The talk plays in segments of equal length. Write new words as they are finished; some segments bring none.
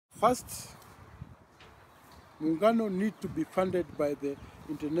First, Muungano need to be funded by the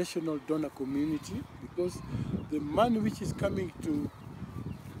international donor community, because the money which is coming to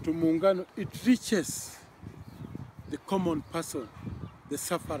Muungano, it reaches the common person, the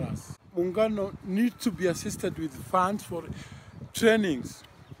sufferers. Muungano need to be assisted with funds for trainings,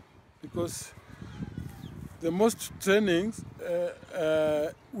 because the most trainings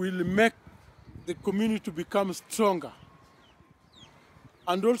will make the community become stronger,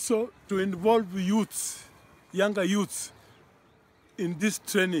 and also to involve youths, younger youths, in these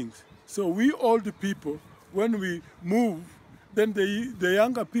trainings. So we old people, when we move, then the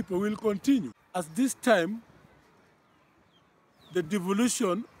younger people will continue. At this time, the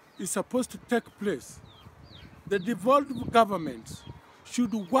devolution is supposed to take place. The devolved governments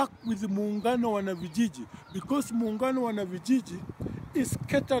should work with Muungano Wanavijiji, because Muungano Wanavijiji is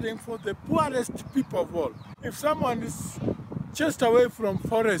catering for the poorest people of all. If someone is chased away from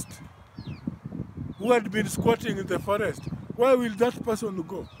forest, who had been squatting in the forest, where will that person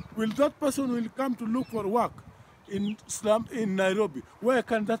go? Will that person will come to look for work in slum in Nairobi? Where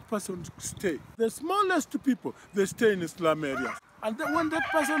can that person stay? The smallest people, they stay in slum areas. And then when that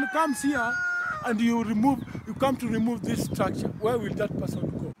person comes here and you come to remove this structure, where will that person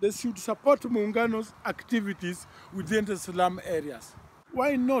go? They should support Muungano's activities within the slum areas.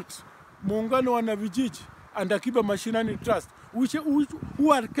 Why not Muungano Wanavijiji and Akiba Mashinani Trust,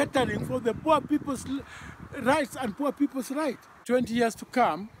 who are catering for the poor people's rights and poor people's rights? 20 years to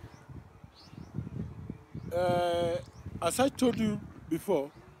come, as I told you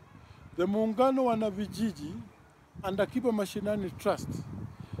before, the Muungano Wanavijiji and Akiba Mashinani Trust,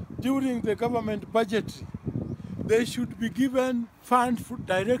 during the government budget, they should be given funds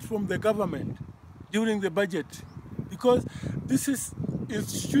direct from the government during the budget, because this is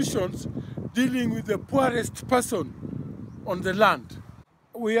institutions dealing with the poorest person on the land.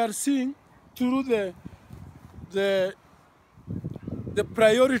 We are seeing through the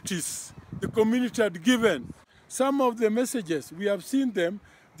priorities the community had given. Some of the messages, we have seen them,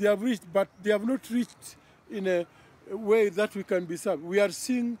 they have reached, but they have not reached in a way that we can be served. We are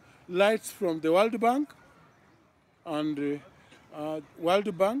seeing lights from the World Bank and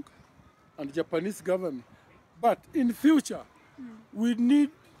Japanese government. But in future, we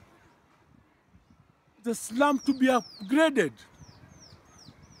need the slum to be upgraded.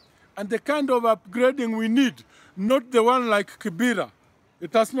 And the kind of upgrading we need, not the one like Kibera.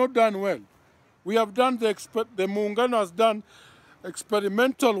 It has not done well. We have done the Muungano has done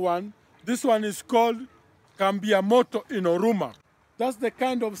experimental one. This one is called Kambiamoto in Oruma. That's the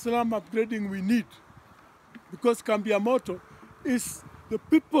kind of slum upgrading we need, because Kambiamoto is the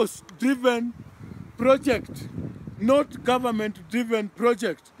people's driven project, not government driven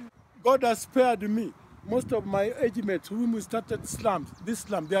project. God has spared me. Most of my age mates whom we started this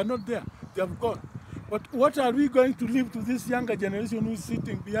slum, they are not there, they have gone. But what are we going to leave to this younger generation who is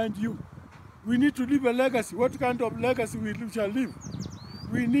sitting behind you? We need to leave a legacy. What kind of legacy we shall leave?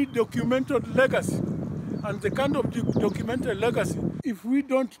 We need documented legacy. And the kind of documented legacy, if we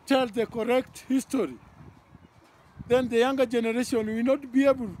don't tell the correct history, then the younger generation will not be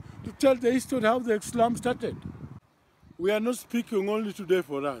able to tell the history how the slum started. We are not speaking only today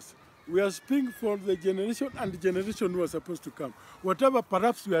for us. We are speaking for the generation and the generation who are supposed to come. Whatever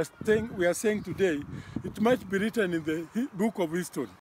perhaps we are saying today, it might be written in the book of history.